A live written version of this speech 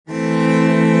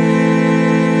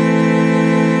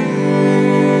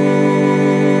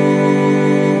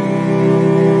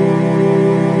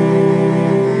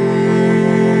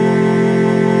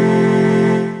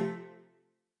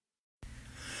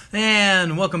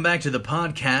welcome back to the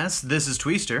podcast. This is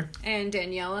Tweester. And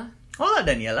Daniela. Hola,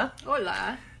 Daniela.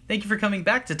 Hola. Thank you for coming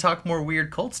back to talk more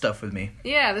weird cult stuff with me.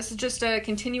 Yeah, this is just a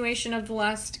continuation of the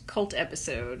last cult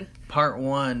episode. Part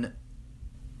 1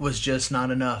 was just not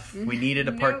enough. We needed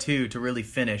a part 2 to really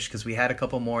finish because we had a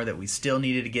couple more that we still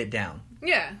needed to get down.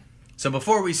 Yeah. So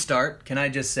before we start, can I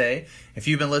just say, if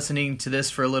you've been listening to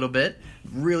this for a little bit,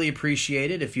 really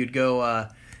appreciate it if you'd go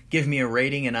give me a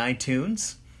rating in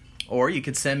iTunes. Or you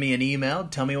could send me an email,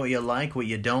 tell me what you like, what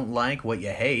you don't like, what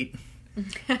you hate,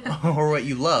 or what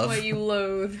you love. What you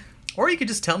loathe. Or you could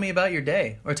just tell me about your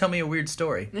day, or tell me a weird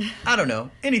story. I don't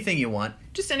know, anything you want.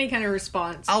 Just any kind of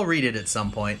response. I'll read it at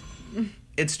some point.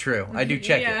 It's true, I do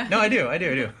check it. No, I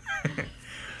do.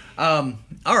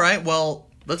 Alright, well,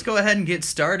 let's go ahead and get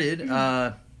started.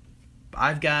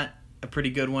 I've got a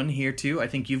pretty good one here, too. I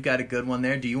think you've got a good one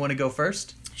there. Do you want to go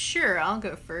first? Sure, I'll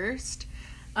go first.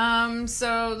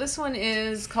 So this one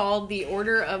is called the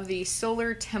Order of the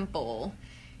Solar Temple.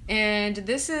 And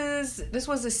this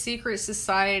was a secret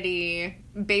society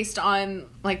based on,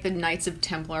 like, the Knights of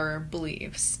Templar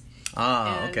beliefs.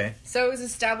 Okay. So it was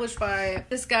established by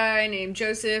this guy named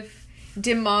Joseph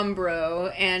de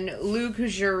Mombro and Luc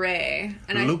Jouret.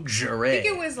 And I think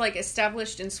it was, like,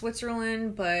 established in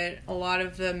Switzerland, but a lot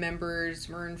of the members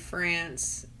were in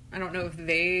France. I don't know if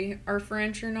they are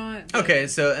French or not. Okay,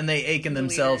 so, and they akin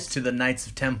themselves to the Knights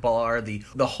of Templar, the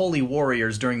holy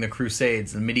warriors during the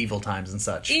Crusades and medieval times and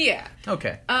such. Yeah.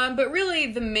 Okay. But really,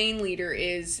 the main leader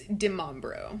is de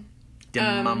Mombro.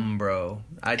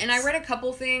 And I read a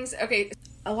couple things. Okay,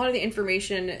 a lot of the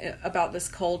information about this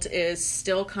cult is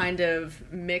still kind of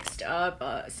mixed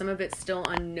up. Some of it's still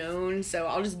unknown, so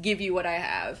I'll just give you what I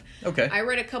have. Okay. I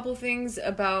read a couple things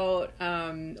about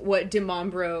what de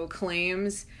Mombro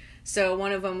claims. So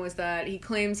one of them was that he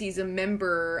claims he's a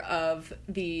member of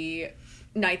the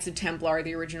Knights of Templar,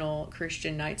 the original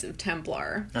Christian Knights of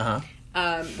Templar.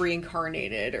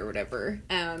 Reincarnated or whatever.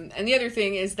 And the other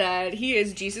thing is that he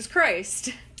is Jesus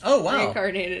Christ. Oh, wow.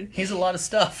 Reincarnated. He's a lot of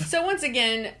stuff. So once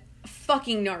again,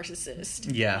 fucking narcissist.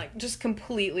 Yeah. Like, just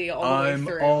completely all the way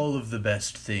through. I'm all of the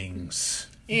best things.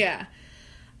 Yeah.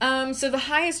 So the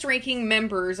highest ranking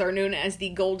members are known as the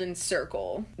Golden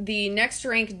Circle. The next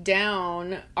rank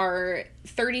down are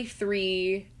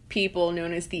 33 people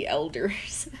known as the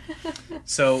Elders.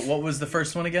 So what was the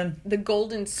first one again? The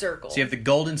Golden Circle. So you have the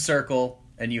Golden Circle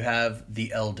and you have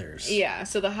the Elders. Yeah,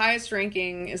 so the highest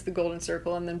ranking is the Golden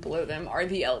Circle, and then below them are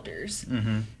the Elders.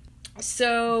 Mm-hmm.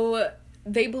 So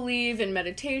they believe in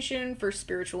meditation for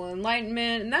spiritual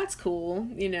enlightenment, and that's cool,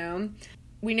 you know.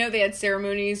 We know they had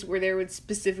ceremonies where they would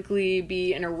specifically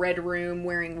be in a red room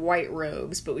wearing white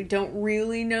robes, but we don't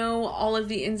really know all of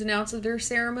the ins and outs of their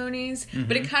ceremonies. Mm-hmm.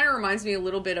 But it kind of reminds me a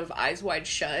little bit of Eyes Wide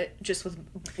Shut, just with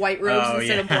white robes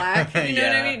instead of black. You know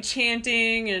what I mean?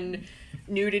 Chanting and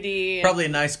nudity. Probably a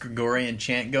nice Gregorian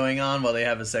chant going on while they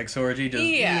have a sex orgy. Just,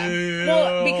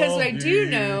 Well, because I do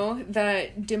know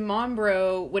that de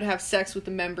Mombro would have sex with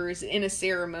the members in a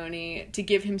ceremony to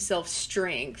give himself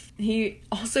strength. He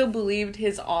also believed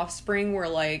his offspring were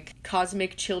like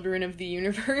cosmic children of the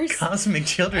universe. Cosmic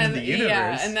children of the universe?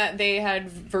 Yeah, and that they had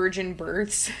virgin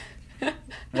births.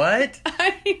 What?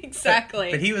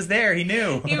 Exactly. But he was there. He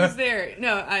knew. He was there.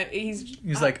 No, he's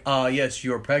like, yes,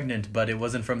 you're pregnant, but it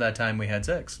wasn't from that time we had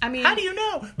sex. I mean, how do you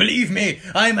know? Believe me,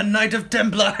 I'm a Knight of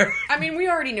Templar. I mean, we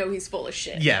already know he's full of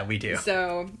shit. Yeah, we do.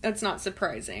 So that's not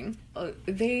surprising.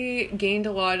 They gained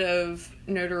a lot of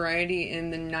notoriety in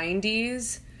the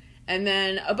 90s. And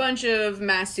then a bunch of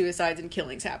mass suicides and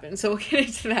killings happened. So we'll get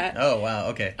into that. Oh, wow.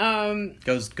 Okay.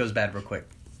 Goes bad real quick.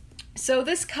 So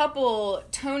this couple,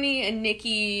 Tony and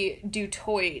Nikki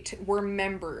Dutoit, were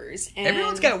members. And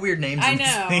everyone's got weird names. I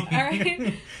know. All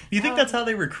right. You think that's how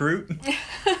they recruit?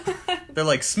 They're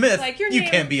like, Smith, like, you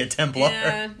can't be a Templar.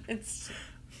 Yeah,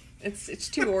 it's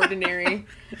too ordinary.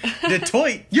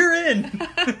 Dutoit, you're in.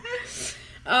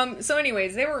 So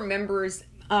anyways, they were members,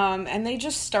 and they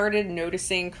just started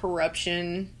noticing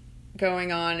corruption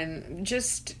going on, and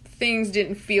just things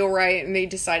didn't feel right, and they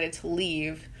decided to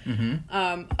leave.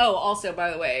 Mm-hmm. Also, by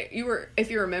the way,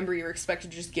 if you remember, you were expected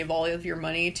to just give all of your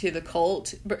money to the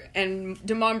cult, and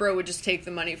de Mombro would just take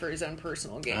the money for his own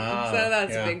personal gain. So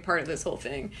that's a big part of this whole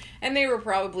thing. And they were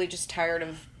probably just tired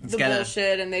of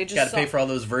bullshit, and they just gotta pay for all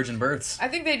those virgin births. I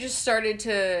think they just started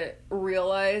to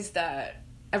realize that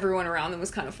everyone around them was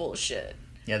kind of full of shit.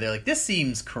 Yeah, they're like, this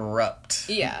seems corrupt.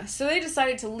 Yeah, so they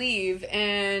decided to leave,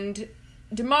 and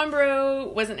de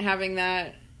Mombro wasn't having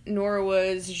that. Nor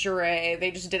was Jouret. They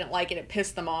just didn't like it. It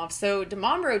pissed them off. So de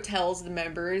Mombro tells the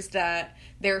members that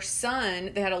their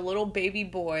son, they had a little baby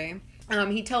boy.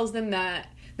 He tells them that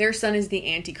their son is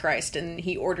the Antichrist, and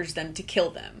he orders them to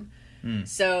kill them.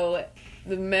 So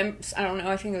the I don't know,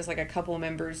 I think it was like a couple of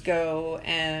members go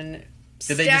and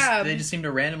stab. They just seem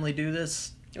to randomly do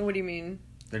this? What do you mean?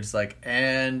 They're just like,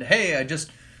 and hey,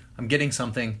 I'm getting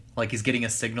something. Like he's getting a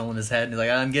signal in his head. And he's like,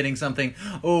 I'm getting something.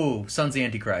 Oh, son's the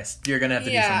Antichrist. You're going to have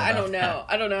to do something about I don't know. that.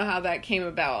 I don't know how that came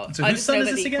about. So I whose just son know is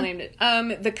that this he again? claimed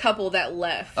it. The couple that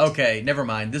left. Okay, never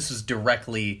mind. This was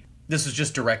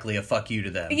just directly a fuck you to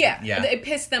them. Yeah. It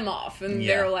pissed them off. And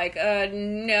they're like,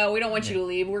 no, we don't want you to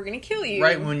leave. We're going to kill you.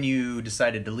 Right when you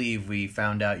decided to leave, we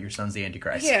found out your son's the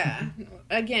Antichrist. Yeah.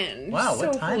 Again. Wow, so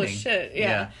what timing. full of shit.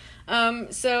 Yeah.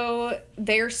 So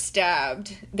they're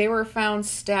stabbed. They were found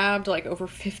stabbed like over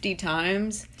 50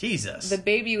 times. Jesus. The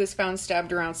baby was found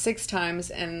stabbed around 6 times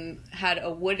and had a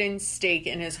wooden stake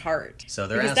in his heart. So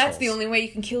they're because assholes. that's the only way you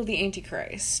can kill the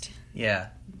Antichrist. Yeah.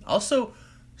 Also,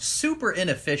 super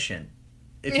inefficient.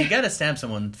 If you gotta stab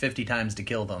someone 50 times to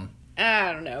kill them,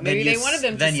 I don't know. Maybe they wanted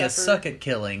them to then suffer. you suck at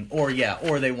killing, or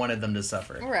they wanted them to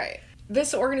suffer. Right.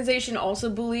 This organization also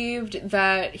believed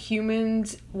that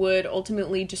humans would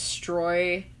ultimately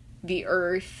destroy the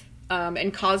Earth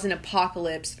and cause an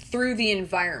apocalypse through the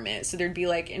environment. So there'd be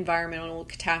like environmental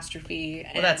catastrophe.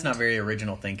 Well, that's not very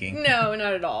original thinking. No,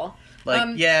 not at all.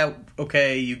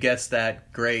 Okay, you guessed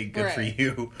that. Great, good for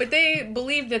you. But they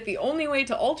believed that the only way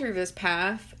to alter this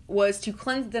path was to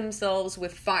cleanse themselves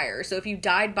with fire. So if you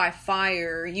died by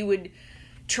fire, you would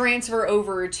transfer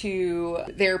over to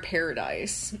their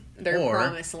paradise, their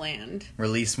promised land.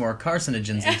 Release more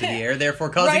carcinogens into the air, therefore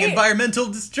causing environmental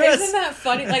distress. Isn't that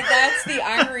funny? Like, that's the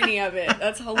irony of it.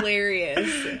 That's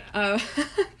hilarious.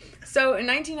 So in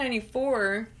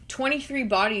 1994, 23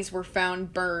 bodies were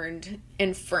found burned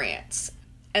in France.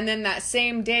 And then that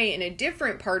same day, in a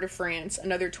different part of France,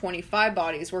 another 25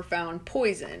 bodies were found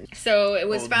poisoned. So it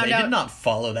was found out... They did not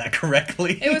follow that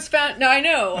correctly. It was found... No, I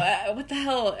know. What the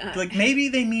hell? Like, maybe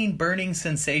they mean burning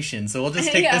sensation, so we'll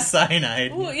just take the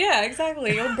cyanide. Well, yeah,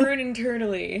 exactly. It'll burn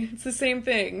internally. It's the same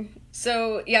thing.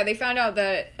 So, yeah, they found out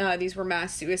that these were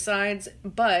mass suicides,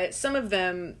 but some of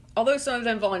them... Although some of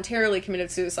them voluntarily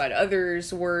committed suicide,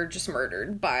 others were just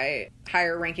murdered by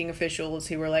higher-ranking officials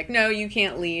who were like, no, you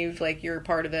can't leave, like, you're a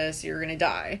part of this, you're gonna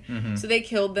die. Mm-hmm. So they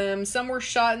killed them. Some were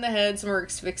shot in the head, some were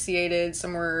asphyxiated,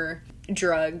 some were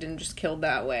drugged and just killed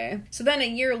that way. So then a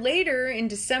year later, in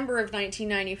December of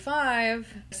 1995,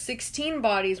 16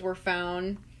 bodies were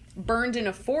found burned in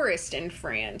a forest in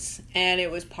France, and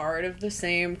it was part of the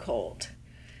same cult.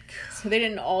 So they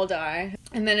didn't all die.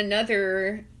 And then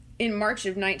in March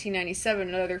of 1997,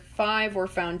 another 5 were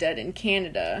found dead in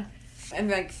Canada. And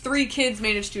like 3 kids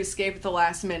managed to escape at the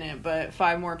last minute, but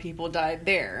 5 more people died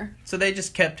there. So they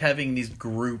just kept having these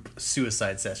group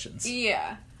suicide sessions.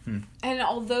 Yeah. And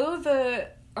although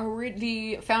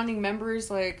the founding members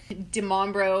like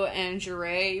Demambro and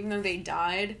Jaret, even though they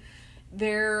died,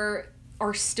 there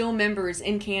are still members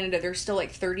in Canada. There's still like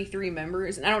 33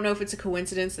 members. And I don't know if it's a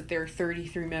coincidence that there are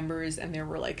 33 members and there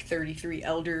were like 33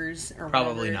 elders or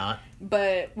Probably whatever. not.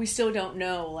 But we still don't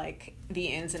know like the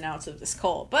ins and outs of this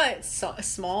cult. But a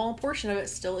small portion of it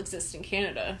still exists in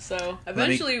Canada. So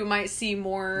eventually we might see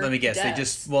more. Let me guess.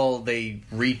 deaths. They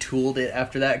retooled it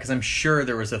after that? Because I'm sure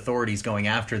there was authorities going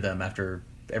after them after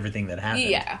everything that happened.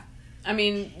 Yeah. I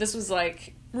mean, this was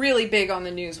like really big on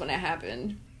the news when it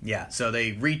happened. Yeah, so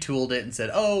they retooled it and said,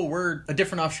 oh, we're a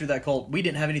different offshoot of that cult. We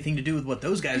didn't have anything to do with what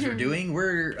those guys were doing.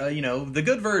 We're, the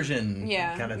good version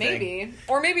kind of maybe. thing.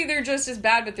 Or maybe they're just as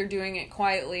bad, but they're doing it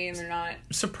quietly and they're not...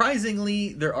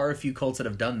 Surprisingly, there are a few cults that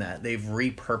have done that. They've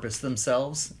repurposed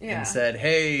themselves and said,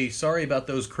 hey, sorry about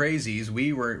those crazies.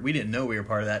 We didn't know we were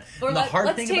part of that. Or and the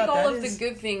hard thing about that the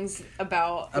good things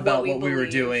about what we believe. were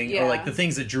doing, or like the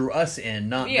things that drew us in,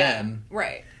 not them.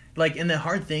 Right. Like, and the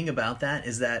hard thing about that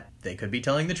is that they could be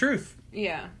telling the truth.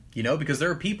 Yeah. Because there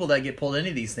are people that get pulled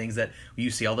into these things that you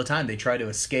see all the time. They try to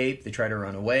escape, they try to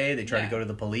run away, they try to go to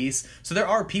the police. So there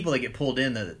are people that get pulled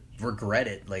in that regret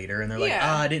it later, and they're like,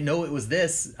 I didn't know it was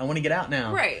this. I want to get out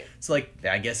now. Right. So, like,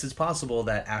 I guess it's possible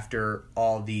that after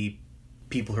all the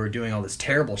people who are doing all this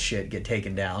terrible shit get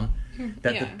taken down,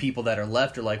 that the people that are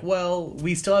left are like, well,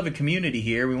 we still have a community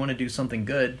here. We want to do something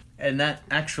good. And that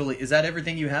actually, is that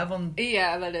everything you have on?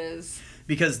 Yeah, that is.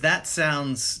 Because that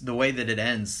sounds, the way that it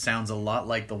ends, sounds a lot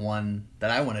like the one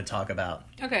that I want to talk about.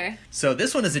 Okay. So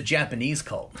this one is a Japanese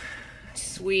cult.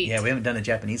 Sweet. Yeah, we haven't done a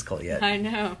Japanese cult yet. I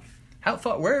know. How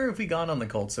far? Where have we gone on the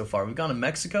cult so far? We've gone to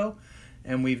Mexico,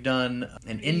 and we've done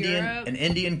an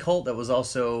Indian cult that was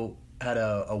also had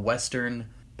a Western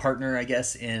partner, I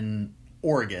guess, in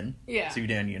Oregon. Yeah. So we've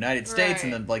done the United States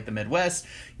and then like the Midwest.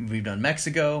 We've done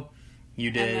Mexico.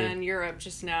 You did. And then Europe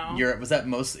just now. Europe, was it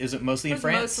mostly in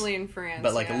France? Mostly in France,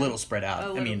 but like yeah. a little spread out.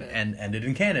 A little bit. And ended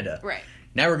in Canada. Right.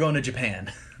 Now we're going to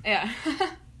Japan. Yeah.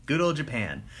 Good old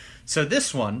Japan. So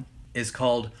this one is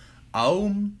called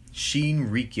Aum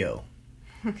Shinrikyo.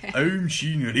 Okay. Aum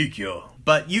Shinrikyo.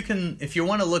 But you can, if you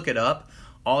want to look it up,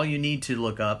 all you need to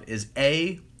look up is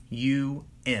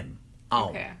A-U-M. Aum.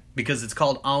 Okay. Because it's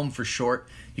called Aum for short.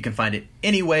 You can find it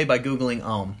anyway by Googling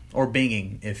Aum. Or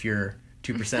Binging if you're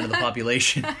 2% of the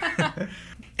population.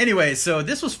 Anyway, so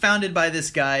this was founded by this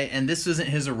guy, and this isn't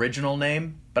his original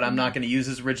name, but I'm not going to use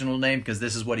his original name because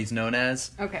this is what he's known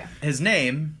as. Okay. His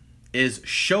name is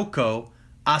Shoko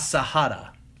Asahara.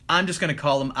 I'm just going to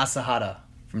call him Asahara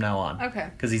from now on. Okay.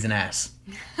 Because he's an ass.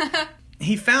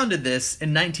 He founded this in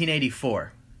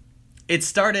 1984. It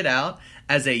started out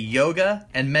as a yoga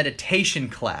and meditation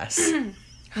class.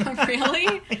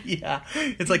 Really? Yeah.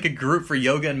 It's like a group for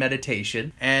yoga and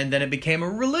meditation. And then it became a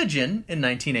religion in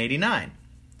 1989.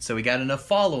 So we got enough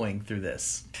following through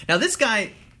this. Now this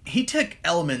guy, he took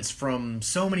elements from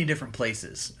so many different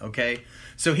places, okay?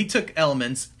 So he took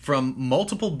elements from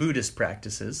multiple Buddhist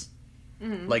practices,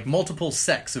 like multiple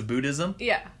sects of Buddhism,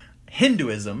 Yeah.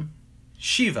 Hinduism,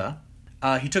 Shiva.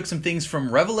 He took some things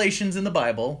from Revelations in the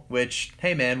Bible, which,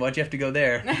 hey man, why'd you have to go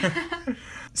there?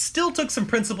 Still took some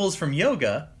principles from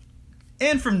yoga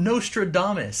and from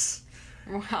Nostradamus.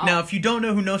 Wow. Now, if you don't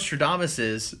know who Nostradamus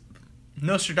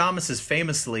is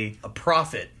famously a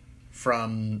prophet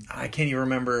from, I can't even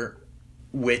remember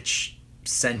which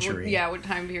century. Yeah, what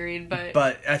time period,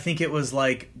 But I think it was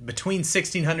like between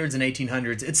 1600s and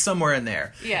 1800s. It's somewhere in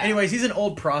there. Yeah. Anyways, he's an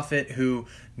old prophet who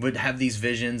would have these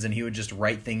visions and he would just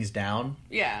write things down.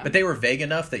 yeah. But they were vague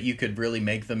enough that you could really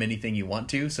make them anything you want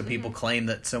to. So people claim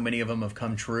that so many of them have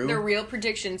come true. They're real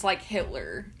predictions like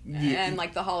Hitler and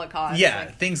like the Holocaust. Yeah,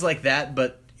 Like, things like that.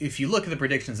 But if you look at the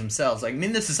predictions themselves, like, I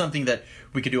mean, this is something that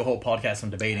we could do a whole podcast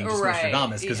on debating, just Right,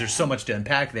 Nostradamus, because yeah. there's so much to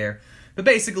unpack there. But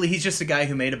basically, he's just a guy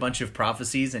who made a bunch of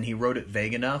prophecies, and he wrote it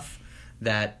vague enough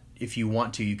that if you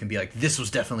want to, you can be like, this was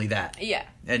definitely that. yeah,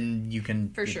 And you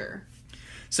can... for sure.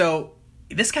 So,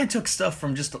 this guy took stuff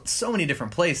from just so many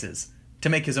different places to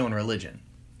make his own religion.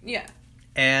 Yeah.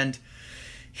 And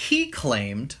he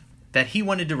claimed that he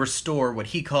wanted to restore what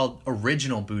he called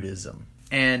original Buddhism.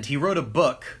 And he wrote a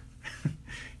book,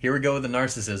 here we go with the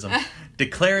narcissism,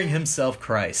 declaring himself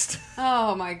Christ.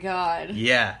 Oh my god.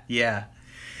 Yeah.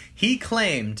 He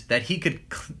claimed that he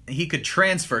could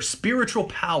transfer spiritual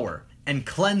power and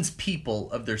cleanse people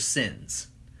of their sins.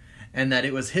 And that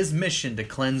it was his mission to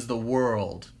cleanse the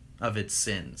world of its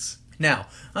sins. Now,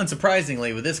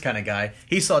 unsurprisingly, with this kind of guy,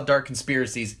 he saw dark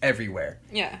conspiracies everywhere.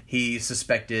 Yeah. He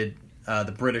suspected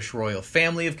the British royal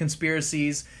family of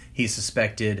conspiracies. He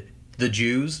suspected the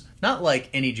Jews. Not like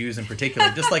any Jews in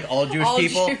particular, just like all Jewish All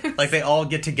people. Jews. Like they all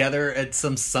get together at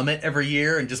some summit every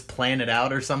year and just plan it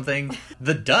out or something.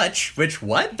 The Dutch, which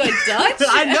what? The Dutch?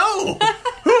 I know!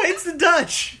 Who hates the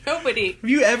Dutch? Nobody. Have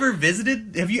you ever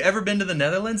been to the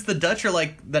Netherlands? The Dutch are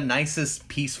like the nicest,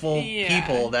 peaceful Yeah.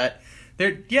 people that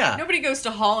they're, yeah. Nobody goes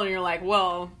to Holland and you're like,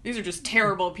 well, these are just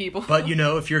terrible people. But you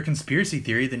know, if you're a conspiracy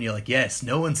theory, then you're like, yes,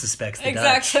 no one suspects the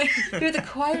Dutch. Exactly. They're the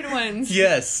quiet ones.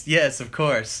 Yes, of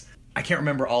course. I can't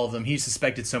remember all of them. He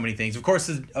suspected so many things. Of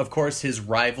course, his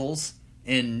rivals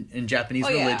in Japanese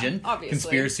religion, obviously.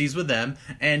 conspiracies with them,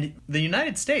 and the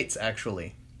United States,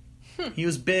 actually. He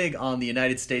was big on the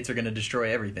United States are going to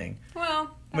destroy everything.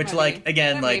 Well, that Which, might like, be-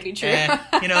 again, that like, may be true.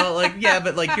 you know, like, yeah,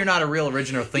 but, like, you're not a real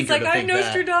original He's thinker like, to I'm think that.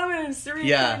 Nostradamus,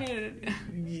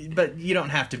 reincarnated. But you don't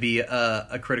have to be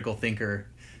a critical thinker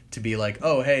to be like,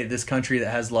 oh, hey, this country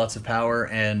that has lots of power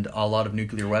and a lot of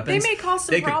nuclear weapons, may cause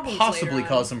some problems could possibly later on.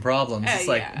 cause some problems. It's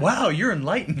like, yeah. wow, you're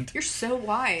enlightened. You're so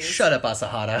wise. Shut up,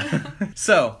 Asahara.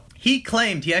 So, he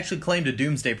actually claimed a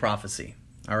doomsday prophecy,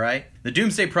 all right? The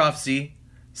doomsday prophecy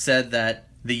said that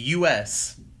the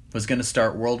U.S. was going to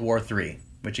start World War III,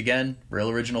 which, again, real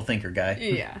original thinker guy.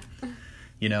 Yeah.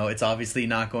 You know, it's obviously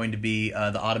not going to be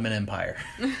the Ottoman Empire.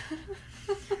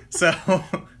 So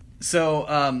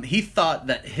he thought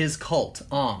that his cult,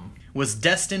 was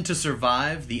destined to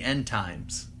survive the end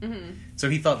times. Mm-hmm. So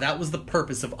he thought that was the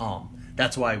purpose of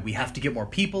That's why we have to get more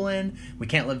people in. We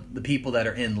can't let the people that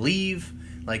are in leave.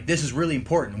 Like, this is really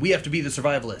important. We have to be the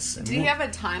survivalists. And Did he have a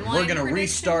timeline? we're going to prediction?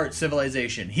 restart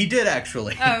civilization. He did,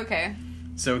 actually. Oh, okay.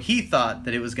 So he thought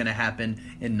that it was going to happen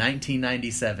in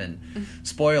 1997.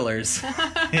 Spoilers.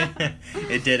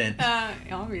 It didn't.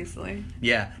 Obviously.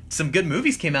 Yeah. Some good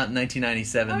movies came out in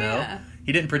 1997, though. Yeah.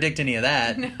 He didn't predict any of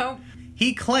that. No.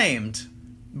 He claimed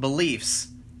beliefs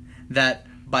that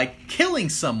by killing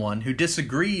someone who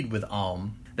disagreed with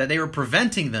that they were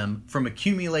preventing them from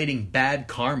accumulating bad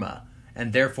karma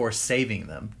and therefore saving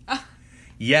them.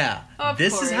 Yeah.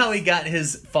 This is how he got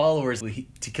his followers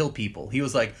to kill people. He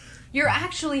was like, you're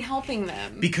actually helping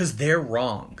them. Because they're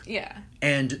wrong. Yeah.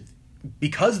 And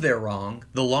because they're wrong,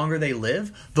 the longer they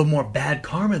live, the more bad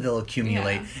karma they'll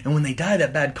accumulate. Yeah. And when they die,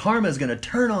 that bad karma is going to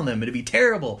turn on them. It'll be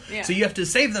terrible. Yeah. So you have to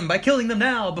save them by killing them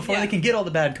now before they can get all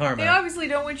the bad karma. They obviously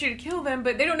don't want you to kill them,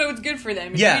 but they don't know what's good for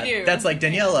them. Yeah, You do. that's like,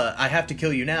 Daniela, I have to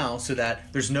kill you now so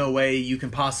that there's no way you can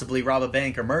possibly rob a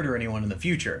bank or murder anyone in the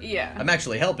future. Yeah. I'm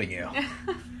actually helping you.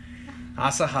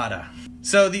 Asahara.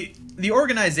 So the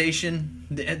organization,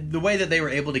 the way that they were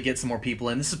able to get some more people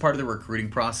in, this is part of the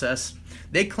recruiting process.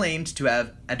 They claimed to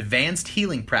have advanced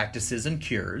healing practices and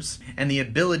cures, and the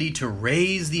ability to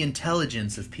raise the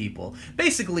intelligence of people.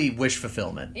 Basically, wish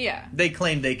fulfillment. Yeah. They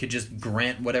claimed they could just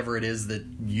grant whatever it is that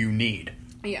you need.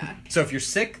 Yeah. So if you're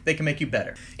sick, they can make you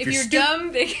better. If you're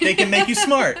dumb, they can make you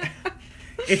smart.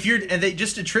 And they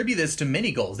just attribute this to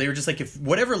many goals. They were just like, if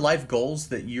whatever life goals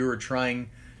that you're trying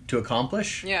to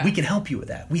accomplish, we can help you with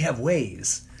that. We have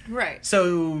ways. Right.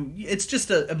 So it's just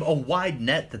a wide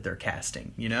net that they're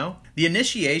casting, you know? The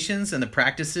initiations and the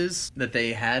practices that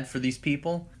they had for these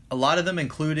people, a lot of them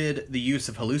included the use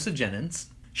of hallucinogens,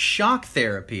 shock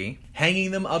therapy,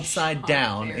 hanging them upside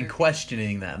down and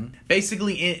questioning them.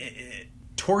 Basically,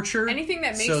 torture. Anything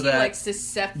that makes you like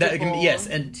susceptible.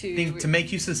 To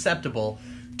make you susceptible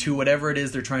to whatever it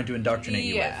is they're trying to indoctrinate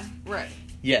you with. Yeah, right.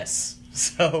 Yes.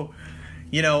 So,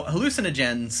 you know,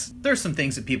 hallucinogens, there's some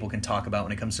things that people can talk about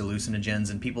when it comes to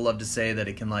hallucinogens, and people love to say that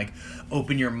it can, like,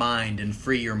 open your mind and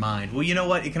free your mind. Well, you know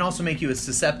what? It can also make you as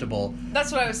susceptible.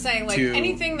 That's what I was saying. Like,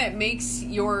 anything that makes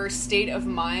your state of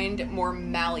mind more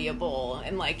malleable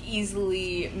and, like,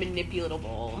 easily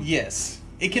manipulatable. Yes.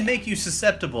 It can make you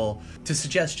susceptible to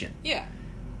suggestion. Yeah.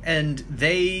 And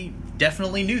they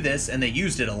definitely knew this, and they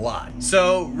used it a lot.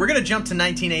 So we're going to jump to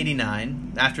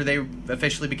 1989, after they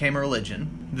officially became a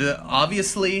religion.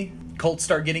 Obviously, cults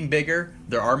start getting bigger.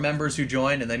 There are members who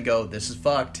join and then go, this is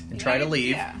fucked, and try to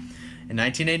leave. Yeah. In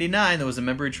 1989, there was a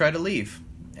member who tried to leave,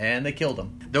 and they killed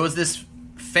him. There was this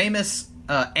famous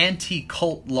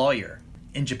anti-cult lawyer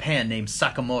in Japan named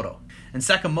Sakamoto. And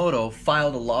Sakamoto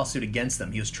filed a lawsuit against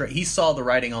them. He saw the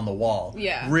writing on the wall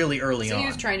really early on. So he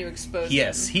was trying to expose them.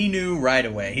 Yes, he knew right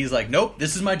away. He's like, nope,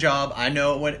 this is my job. I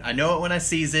know it when I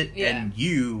sees it, and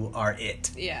you are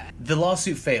it. Yeah. The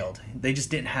lawsuit failed. They just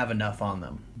didn't have enough on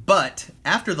them. But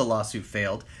after the lawsuit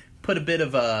failed, put a bit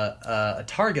of a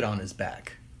target on his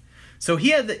back. So he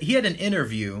had an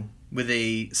interview with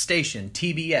a station,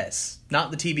 TBS.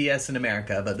 Not the TBS in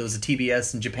America, but there was a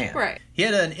TBS in Japan. Right. He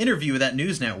had an interview with that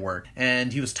news network,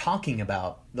 and he was talking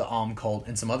about the Aum cult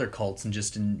and some other cults, and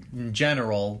just in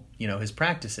general, you know, his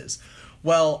practices.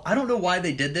 Well, I don't know why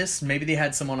they did this. Maybe they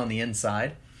had someone on the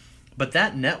inside. But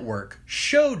that network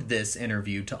showed this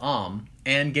interview to Aum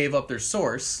and gave up their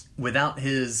source without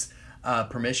his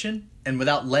permission and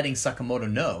without letting Sakamoto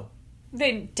know.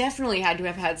 They definitely had to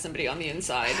have had somebody on the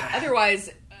inside.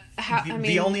 Otherwise...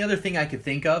 The only other thing I could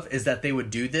think of is that they would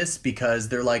do this because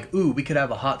they're like, ooh, we could have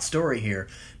a hot story here.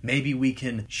 Maybe we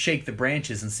can shake the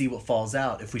branches and see what falls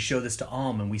out if we show this to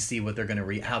Aum and we see what they're going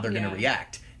to how they're going to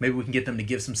react. Maybe we can get them to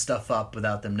give some stuff up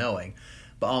without them knowing.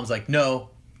 But Aum's like, no,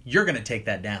 you're going to take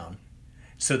that down.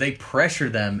 So they pressure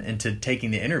them into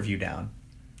taking the interview down.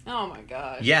 Oh my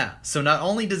gosh. Yeah, so not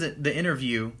only does the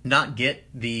interview not get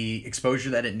the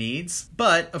exposure that it needs,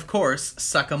 but, of course,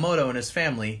 Sakamoto and his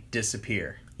family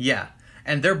disappear. Yeah,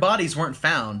 and their bodies weren't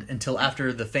found until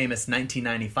after the famous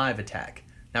 1995 attack.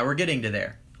 Now we're getting to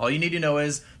there. All you need to know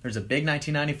is there's a big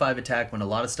 1995 attack when a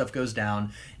lot of stuff goes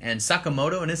down, and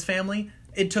Sakamoto and his family,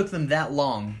 it took them that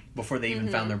long before they even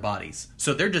found their bodies.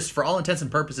 So they're just, for all intents and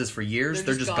purposes, for years,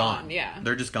 they're just gone. Yeah.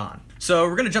 They're just gone. So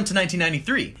we're going to jump to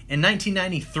 1993. In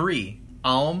 1993,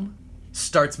 Aum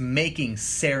starts making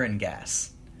sarin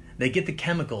gas. They get the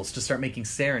chemicals to start making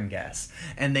sarin gas,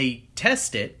 and they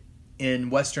test it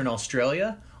in Western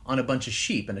Australia on a bunch of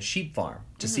sheep in a sheep farm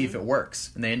to see if it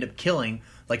works. And they end up killing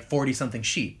like 40-something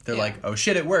sheep. They're like, oh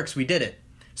shit, it works. We did it.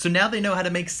 So now they know how to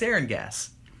make sarin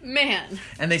gas. Man.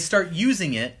 And they start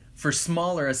using it for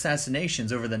smaller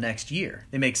assassinations over the next year.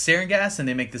 They make sarin gas and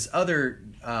they make this other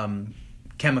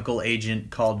chemical agent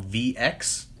called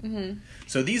VX. Mm-hmm.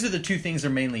 So these are the two things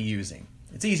they're mainly using.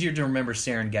 It's easier to remember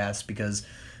sarin gas because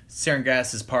sarin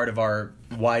gas is part of our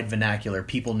wide vernacular.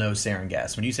 People know sarin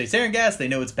gas. When you say sarin gas, they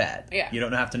know it's bad. Yeah. You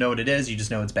don't have to know what it is. You just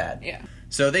know it's bad. Yeah.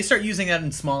 So they start using that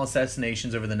in small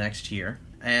assassinations over the next year.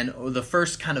 And the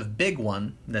first kind of big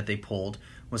one that they pulled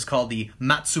was called the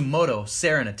Matsumoto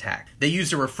sarin attack. They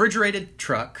used a refrigerated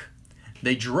truck.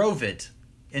 They drove it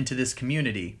into this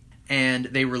community. And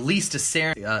they released a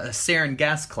sarin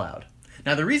gas cloud.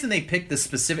 Now, the reason they picked this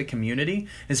specific community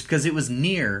is because it was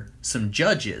near some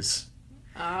judges.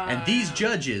 And these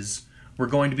judges were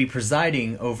going to be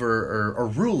presiding over, or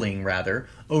ruling, rather,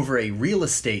 over a real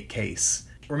estate case.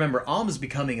 Remember, Am is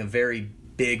becoming a very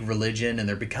big religion, and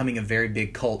they're becoming a very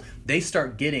big cult. They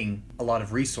start getting a lot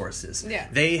of resources. Yeah.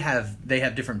 They have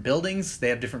different buildings, they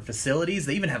have different facilities,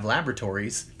 they even have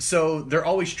laboratories. So they're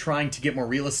always trying to get more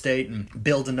real estate and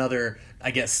build another, I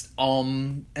guess,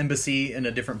 embassy in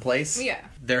a different place. Yeah.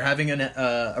 They're having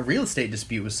a real estate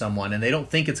dispute with someone, and they don't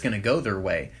think it's going to go their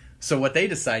way. So what they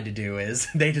decide to do is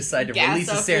they decide to release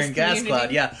a sarin gas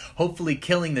cloud. Yeah, hopefully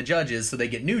killing the judges so they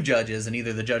get new judges, and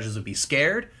either the judges will be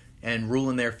scared and rule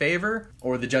in their favor,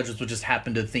 or the judges will just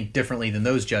happen to think differently than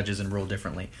those judges and rule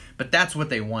differently. But that's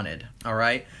what they wanted, all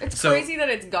right? It's crazy that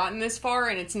it's gotten this far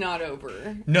and it's not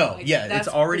over. No, it's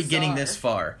already bizarre. getting this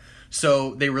far.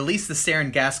 So they release the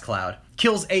sarin gas cloud,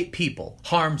 kills 8 people,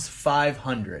 harms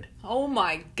 500. Oh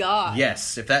my god.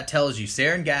 Yes, if that tells you,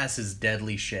 sarin gas is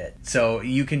deadly shit. So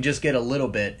you can just get a little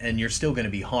bit and you're still going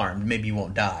to be harmed. Maybe you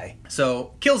won't die.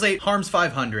 So kills 8, harms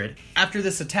 500. After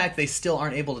this attack, they still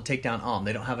aren't able to take down Am.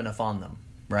 They don't have enough on them,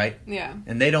 right? Yeah.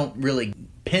 And they don't really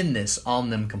pin this on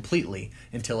them completely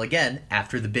until, again,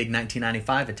 after the big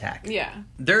 1995 attack. Yeah.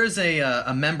 There's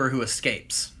a member who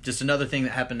escapes. Just another thing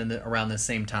that happened around the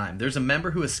same time. There's a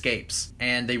member who escapes,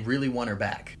 and they really want her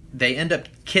back. They end up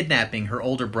kidnapping her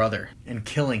older brother and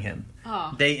killing him.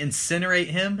 Oh. They incinerate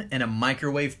him in a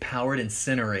microwave-powered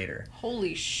incinerator.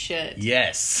 Holy shit.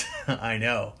 Yes, I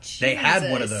know. They had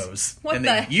one of those. What and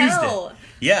the they used hell? it.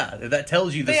 Yeah, that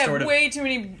tells you the They have sort of... way too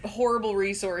many horrible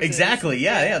resources. Exactly,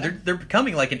 yeah. They're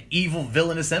becoming like an evil,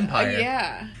 villainous empire.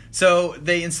 Yeah. So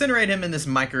they incinerate him in this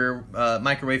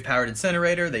microwave-powered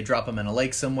incinerator. They drop him in a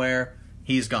lake somewhere.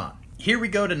 He's gone. Here we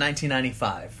go to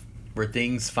 1995, where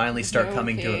things finally start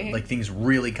coming to, like, things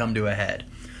really come to a head.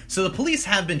 So the police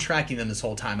have been tracking them this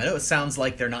whole time. I know it sounds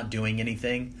like they're not doing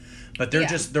anything, but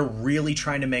they're really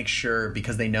trying to make sure,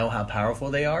 because they know how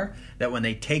powerful they are, that when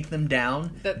they take them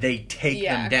down, they take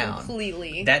them down.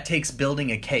 Completely. That takes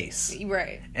building a case.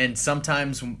 Right. And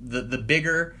sometimes the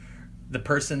bigger the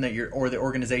person that or the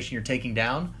organization you're taking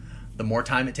down, the more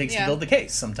time it takes to build the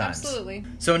case sometimes. Absolutely.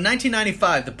 So in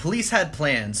 1995, the police had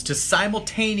plans to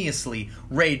simultaneously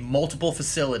raid multiple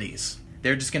facilities.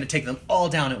 They're just going to take them all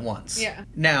down at once. Yeah.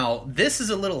 Now, this is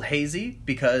a little hazy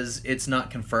because it's not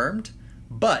confirmed,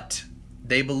 but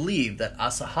they believe that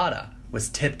Asahara was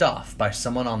tipped off by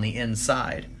someone on the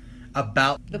inside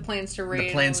about the plans to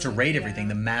raid everything,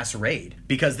 the mass raid,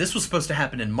 because this was supposed to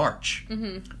happen in March.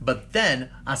 Mm-hmm. But then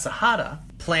Asahara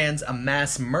plans a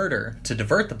mass murder to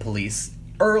divert the police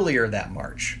earlier that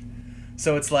March.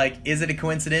 So it's like, is it a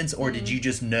coincidence, or did you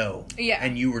just know? Yeah.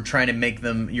 And you were trying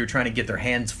to get their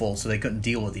hands full so they couldn't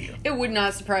deal with you. It would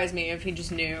not surprise me if he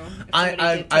just knew.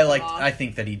 I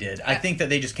think that he did. I think that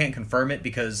they just can't confirm it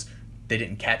because they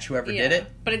didn't catch whoever did it.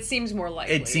 But it seems more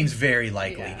likely. It seems very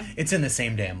likely. Yeah. It's in the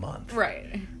same damn month.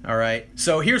 Right. All right.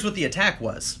 So here's what the attack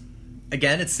was.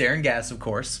 Again, it's sarin gas, of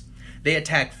course. They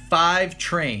attacked 5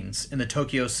 trains in the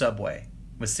Tokyo subway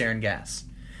with sarin gas.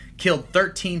 Killed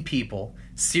 13 people,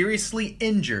 seriously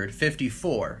injured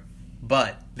 54,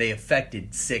 but they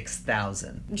affected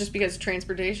 6,000. Just because of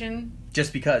transportation?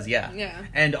 Just because, yeah. Yeah.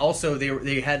 And also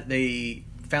they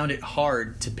found it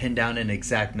hard to pin down an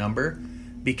exact number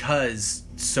because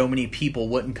so many people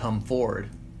wouldn't come forward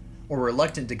or were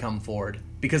reluctant to come forward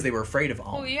because they were afraid of Am.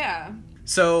 Oh, yeah.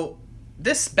 So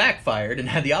this backfired and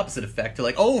had the opposite effect. They're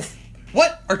like, oh,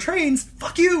 what? Our trains?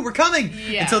 Fuck you, we're coming!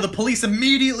 Yeah. And so the police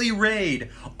immediately raid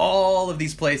all of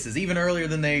these places, even earlier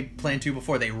than they planned to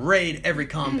before. They raid every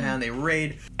compound, they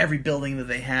raid every building that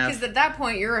they have. Because at that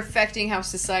point, you're affecting how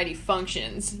society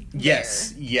functions.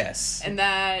 Yes, there. yes. And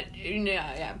that,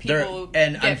 people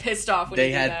get pissed off when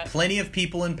they you do had that. plenty of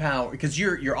people in power, because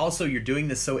you're doing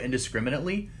this so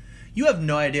indiscriminately. You have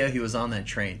no idea who was on that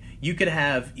train. You could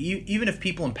have, even if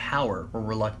people in power were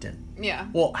reluctant. Yeah.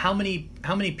 Well, how many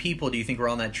people do you think were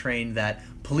on that train that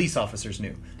police officers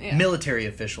knew, military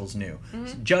officials knew,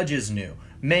 judges knew,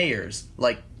 mayors?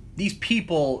 Like, these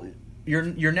people,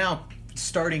 you're now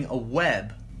starting a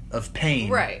web of pain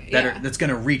that's going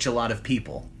to reach a lot of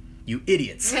people. You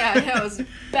idiots. Yeah, that was a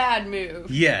bad move.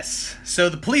 Yes. So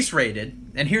the police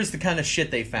raided, and here's the kind of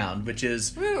shit they found, which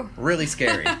is really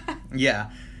scary.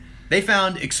 Yeah. They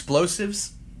found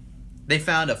explosives. They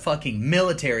found a fucking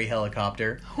military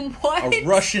helicopter. What? A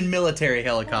Russian military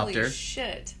helicopter. Holy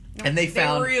shit. And they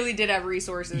really did have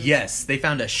resources. Yes, they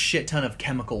found a shit ton of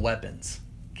chemical weapons.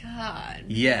 God.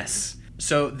 Yes.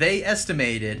 So they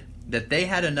estimated that they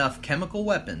had enough chemical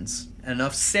weapons,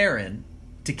 enough sarin,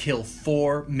 to kill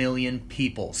 4 million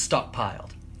people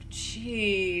stockpiled.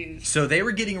 Jeez. So they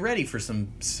were getting ready for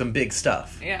some big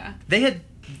stuff. Yeah. They had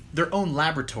their own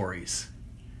laboratories.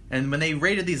 And when they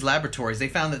raided these laboratories, they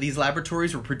found that these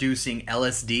laboratories were producing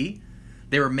LSD,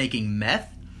 they were making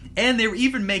meth, and they were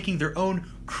even making their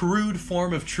own crude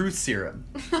form of truth serum.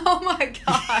 Oh my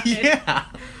god. Yeah.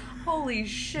 Holy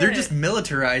shit. They're just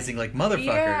militarizing like motherfuckers.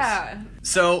 Yeah.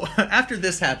 So after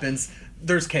this happens,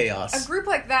 there's chaos. A group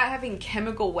like that having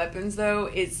chemical weapons, though,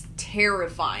 is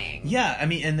terrifying. Yeah, I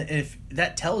mean, and if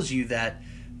that tells you that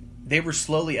they were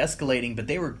slowly escalating, but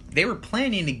they were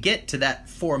planning to get to that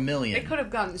 4 million. It could have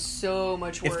gotten so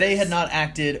much worse. If they had not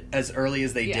acted as early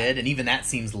as they Yeah. did, and even that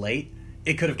seems late,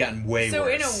 it could have gotten way worse. So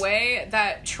in a way,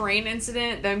 that train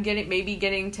incident, them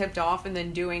getting tipped off and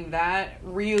then doing that,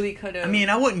 really could have... I mean,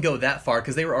 I wouldn't go that far,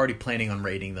 because they were already planning on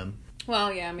raiding them.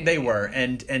 Well, yeah, maybe. They were,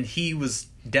 and he was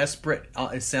desperate.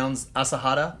 It sounds...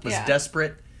 Asahara was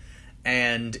desperate,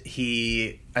 and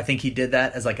I think he did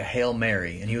that as like a Hail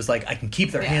Mary, and he was like, I can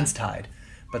keep their hands tied.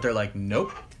 But they're like,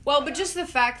 nope. Well, but just the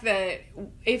fact that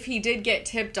if he did get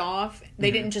tipped off,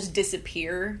 they didn't just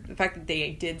disappear. The fact that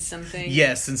they did something,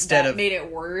 yes, instead of made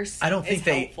it worse. I don't think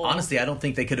they helpful. honestly. I don't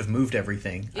think they could have moved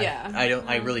everything. Yeah, I don't.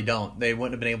 I really don't. They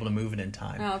wouldn't have been able to move it in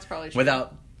time. Oh, that's probably true.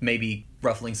 Without maybe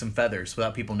ruffling some feathers,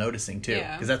 without people noticing too.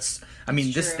 Yeah. Because that's. I mean,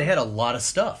 It's true. they had a lot of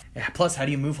stuff. Plus, how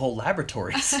do you move whole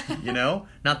laboratories? You know,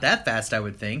 not that fast, I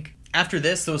would think. After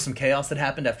this, there was some chaos that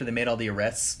happened after they made all the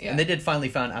arrests, and they did finally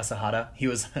find Asahara. He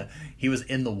was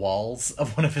in the walls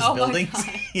of one of his buildings. My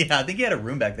God. Yeah, I think he had a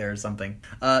room back there or something.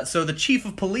 So the chief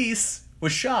of police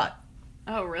was shot.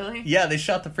 Oh, really? Yeah, they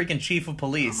shot the freaking chief of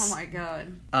police. Oh my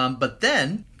god. But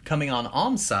then, coming on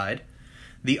Alm's side,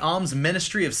 the Alm's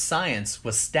Ministry of Science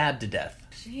was stabbed to death.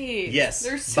 Jeez. Yes,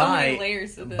 There's so many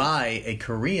layers to this. by a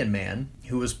Korean man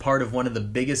who was part of one of the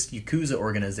biggest Yakuza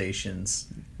organizations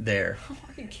there.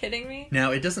 Are you kidding me?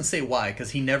 Now, it doesn't say why,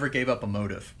 because he never gave up a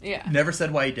motive. Yeah. Never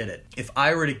said why he did it. If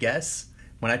I were to guess,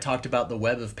 when I talked about the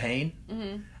web of pain,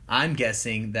 I'm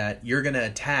guessing that you're going to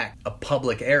attack a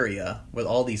public area with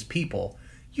all these people.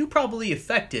 You probably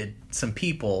affected some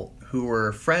people who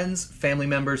were friends, family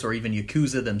members, or even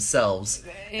Yakuza themselves,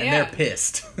 and they're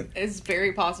pissed. It's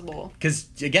very possible. Because,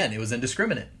 again, it was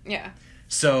indiscriminate. Yeah.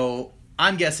 So,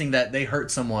 I'm guessing that they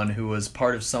hurt someone who was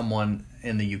part of someone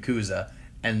in the Yakuza,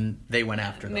 and they went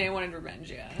after them. They wanted revenge,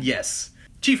 yeah. Yes.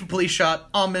 Chief of Police shot,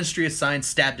 Alm Ministry of Science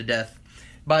stabbed to death.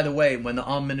 By the way, when the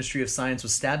Alm Ministry of Science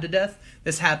was stabbed to death,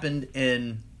 this happened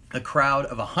in a crowd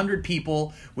of 100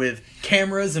 people with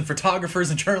cameras and photographers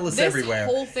and journalists This everywhere.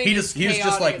 whole thing he is was just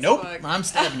chaotic like, as nope, fuck." I'm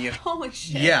stabbing you. Holy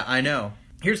shit. Yeah, I know.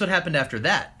 Here's what happened after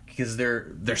that, because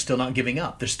they're still not giving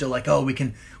up. They're still like, oh, we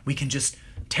can just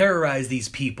terrorize these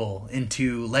people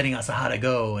into letting Asahara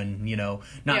go and,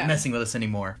 not messing with us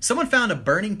anymore. Someone found a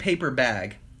burning paper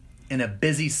bag in a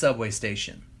busy subway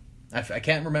station. I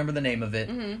can't remember the name of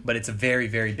it, but it's a very,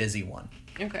 very busy one.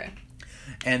 Okay.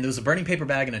 And there was a burning paper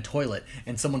bag in a toilet,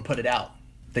 and someone put it out.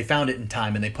 They found it in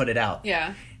time, and they put it out.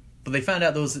 Yeah. But they found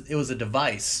out it was a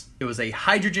device. It was a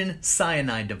hydrogen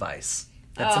cyanide device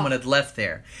that someone had left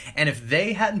there. And if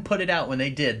they hadn't put it out when they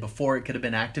did, before it could have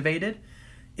been activated,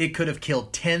 it could have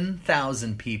killed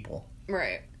 10,000 people.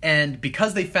 Right. And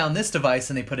because they found this device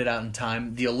and they put it out in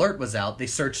time, the alert was out. They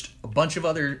searched a bunch of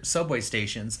other subway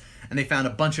stations, and they found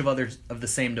a bunch of others of the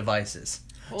same devices.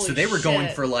 Holy so they were going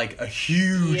shit. for like a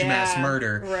huge mass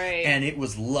murder. Right. And it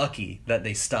was lucky that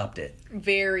they stopped it.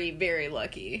 Very, very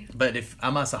lucky. But if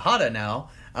I'm Asahara now,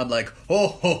 I'm like, ho,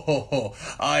 ho, ho, ho,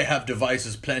 I have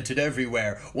devices planted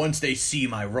everywhere. Once they see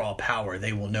my raw power,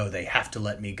 they will know they have to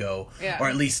let me go. Yeah. Or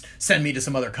at least send me to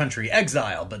some other country,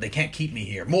 exile, but they can't keep me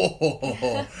here. Mo, ho, ho,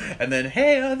 ho. And then,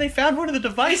 hey, they found one of the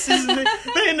devices, and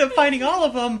they ended up finding all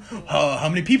of them. How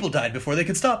many people died before they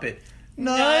could stop it?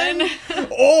 None.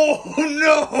 Oh,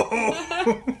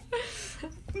 no!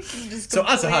 Just So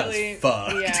Asahara's completely-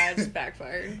 fucked. Yeah, it just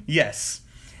backfired. Yes.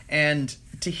 And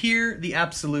to hear the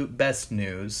absolute best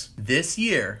news, this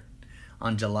year,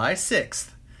 on July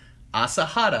 6th,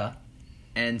 Asahara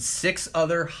and 6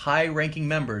 other high-ranking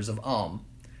members of Alm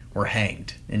were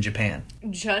hanged in Japan.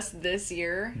 Just this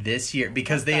year? This year,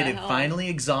 because What they the had hell? finally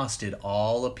exhausted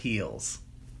all appeals.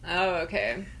 Oh,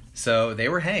 okay. So they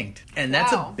were hanged. And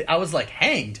Wow. I was like,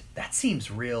 hanged? That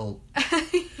seems real,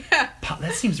 Yeah.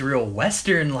 that seems real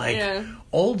Western, like, Yeah.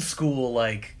 old school,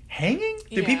 like, hanging?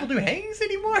 Do Yeah. people do hangings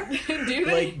anymore? Do they?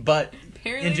 Like, but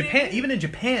Apparently in they Japan, do. even in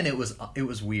Japan, it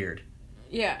was weird.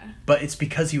 Yeah. But it's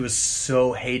because he was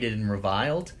so hated and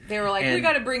reviled. They were like, we And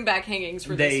gotta bring back hangings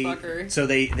for this fucker. So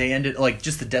they ended, like,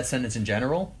 just the death sentence in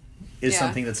general is Yeah.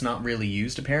 something that's not really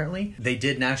used, apparently. They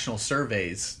did national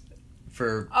surveys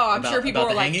for I'm sure people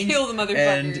were like, kill the motherfucker.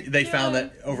 And they found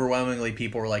that overwhelmingly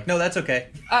people were like, no, that's okay.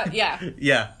 Yeah.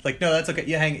 Yeah, like, no, that's okay.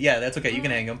 That's okay. You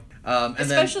can hang him. And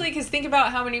especially because think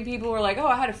about how many people were like, oh,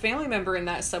 I had a family member in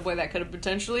that subway that could have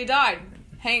potentially died.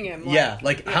 Hang him.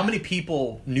 How many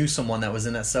people knew someone that was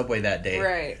in that subway that day?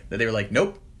 Right. That they were like,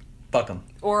 nope, fuck him.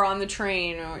 Or on the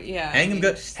train, or hang him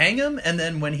good. Hang him, and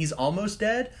then when he's almost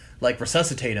dead, like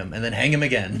resuscitate him, and then hang him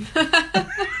again.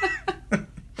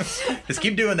 Just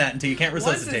keep doing that until you can't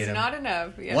resuscitate him. Once is not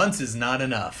enough. Yeah. Once is not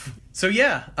enough. So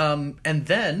and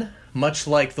then much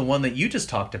like the one that you just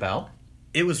talked about,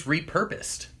 it was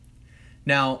repurposed.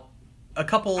 Now, a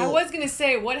couple. I was gonna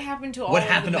say, what happened to all? What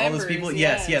happened to all those members? people?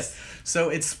 Yes. So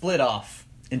it split off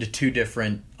into two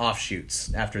different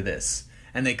offshoots after this,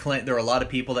 and there were a lot of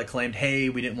people that claimed, "Hey,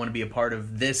 we didn't want to be a part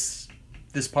of this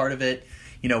part of it.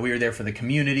 You know, we were there for the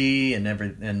community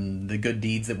and the good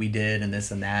deeds that we did and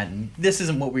this and that, and this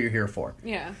isn't what we were here for."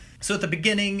 Yeah. So at the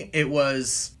beginning, it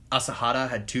was Asahara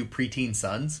had 2 preteen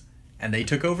sons, and they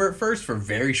took over at first for a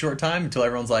very short time until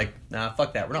everyone's like, nah,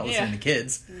 fuck that, we're not listening to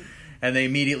kids. And they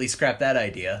immediately scrapped that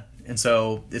idea. And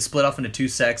so it split off into 2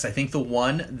 sects. I think the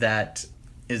one that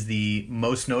is the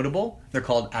most notable, they're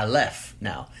called Aleph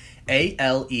now.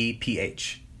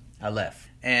 Aleph. Aleph.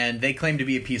 And they claim to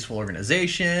be a peaceful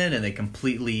organization, and they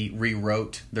completely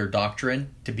rewrote their doctrine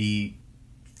to be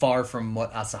far from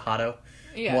what Asahara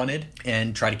wanted,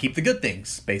 and try to keep the good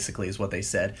things, basically, is what they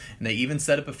said. And they even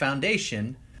set up a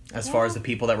foundation as far as the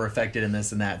people that were affected in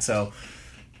this and that. So,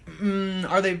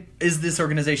 is this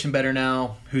organization better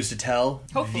now? Who's to tell?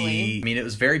 Hopefully. It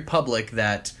was very public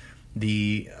that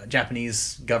the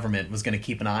Japanese government was going to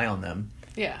keep an eye on them.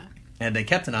 Yeah. And they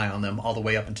kept an eye on them all the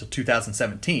way up until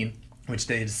 2017, which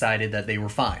they decided that they were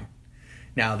fine.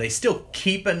 Now, they still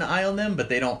keep an eye on them, but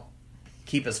they don't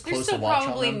keep as close a watch on them. You're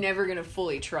still probably never going to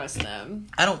fully trust them.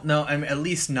 I don't know. I mean, at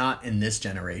least not in this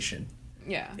generation.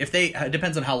 Yeah. It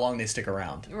depends on how long they stick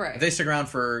around. Right. If they stick around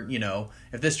for,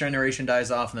 if this generation dies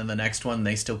off and then the next one,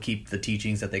 they still keep the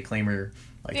teachings that they claim are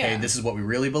like, hey, this is what we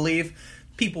really believe,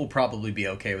 people will probably be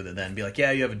okay with it then. Be like,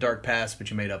 yeah, you have a dark past, but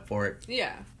you made up for it.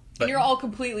 Yeah. But you're all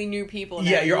completely new people.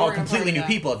 Yeah, you're all completely new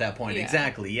people at that point. Yeah.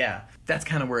 Exactly, yeah. That's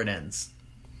kind of where it ends.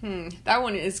 That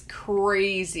one is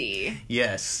crazy.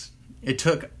 Yes. It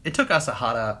took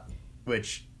Asahara,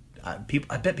 which I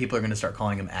bet people are going to start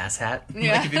calling him Asshat.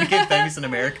 Yeah. Like if he became famous in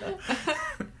America.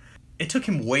 It took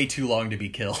him way too long to be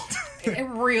killed. It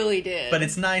really did. But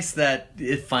it's nice that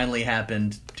it finally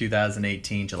happened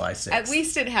 2018, July 6th. At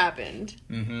least it happened.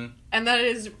 Mm-hmm. And that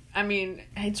is,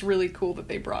 it's really cool that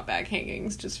they brought back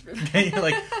hangings just for that. You're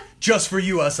like, just for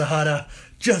you, Asahara.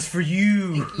 Just for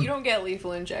you. You don't get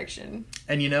lethal injection.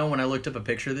 And when I looked up a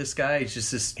picture of this guy, he's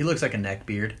just he looks like a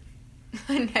neckbeard.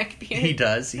 A neckbeard? He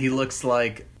does. He looks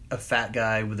like a fat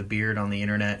guy with a beard on the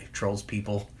internet who trolls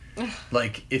people.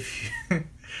 Like, if...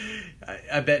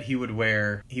 I bet he would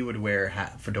wear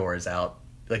fedoras out.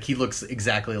 Like, he looks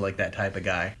exactly like that type of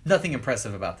guy. Nothing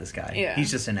impressive about this guy. Yeah.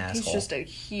 He's just an asshole. He's just a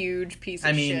huge piece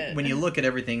of shit. When you look at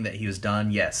everything that he has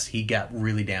done, yes, he got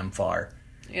really damn far.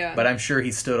 Yeah. But I'm sure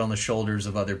he stood on the shoulders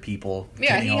of other people.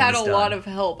 Yeah, he had a lot of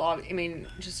help.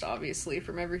 Just obviously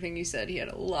from everything you said, he had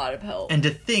a lot of help. And to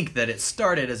think that it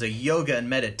started as a yoga and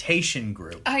meditation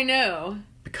group. I know.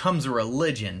 Becomes a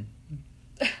religion.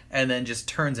 And then just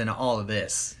turns into all of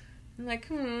this. I'm like,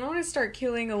 I want to start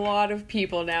killing a lot of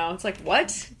people now. It's like,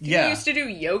 what? You used to do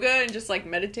yoga and just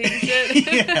meditate and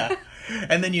shit? Yeah.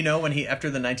 And then, when after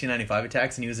the 1995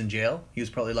 attacks and he was in jail, he was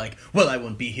probably like, well, I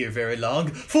won't be here very long,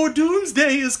 for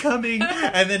doomsday is coming.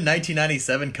 And then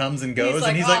 1997 comes and goes,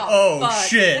 and he's like, oh, fuck.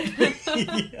 shit.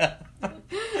 Yeah.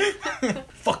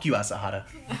 Fuck you, Asahara.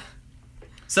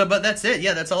 So, but that's it.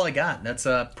 Yeah, that's all I got. That's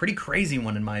a pretty crazy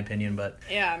one in my opinion, but...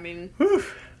 Yeah, Whew.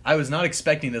 I was not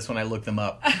expecting this when I looked them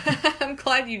up. I'm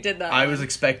glad you did that. I was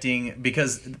expecting...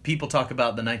 Because people talk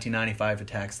about the 1995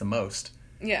 attacks the most.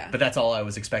 Yeah. But that's all I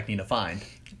was expecting to find.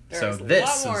 There's a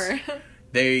lot more.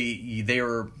 They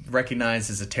were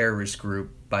recognized as a terrorist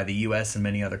group by the U.S. and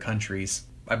many other countries.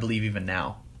 I believe even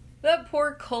now. That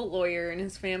poor cult lawyer and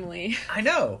his family. I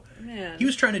know. Man. He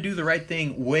was trying to do the right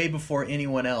thing way before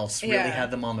anyone else really had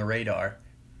them on the radar.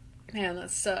 Man, that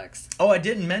sucks. Oh, I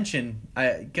didn't mention...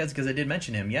 Because I did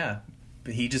mention him, yeah.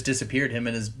 But he just disappeared. Him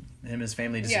and his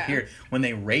family disappeared. Yeah. When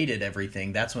they raided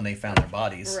everything, that's when they found their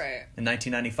bodies. Right. In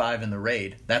 1995 in the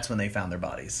raid, that's when they found their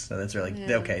bodies. So that's really...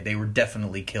 Yeah. Okay, they were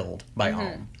definitely killed by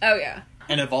Aum. Oh, yeah.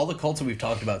 And of all the cults that we've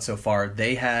talked about so far,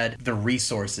 they had the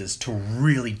resources to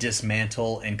really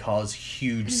dismantle and cause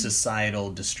huge societal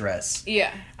distress.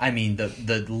 Yeah.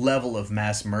 The level of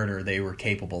mass murder they were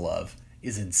capable of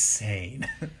is insane.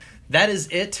 that is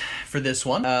it for this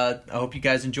one. I hope you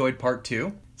guys enjoyed part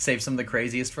 2. Save some of the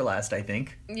craziest for last, I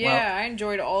think. Yeah, I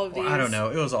enjoyed all of these. Well, I don't know.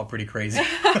 It was all pretty crazy.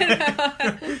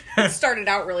 It started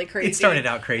out really crazy. It started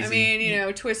out crazy. I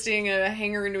mean, twisting a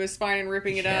hanger into his spine and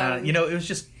ripping it out. Yeah, it was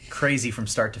just crazy from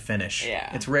start to finish.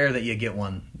 Yeah. It's rare that you get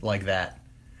one like that.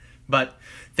 But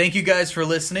thank you guys for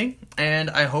listening,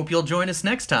 and I hope you'll join us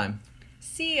next time.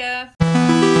 See ya.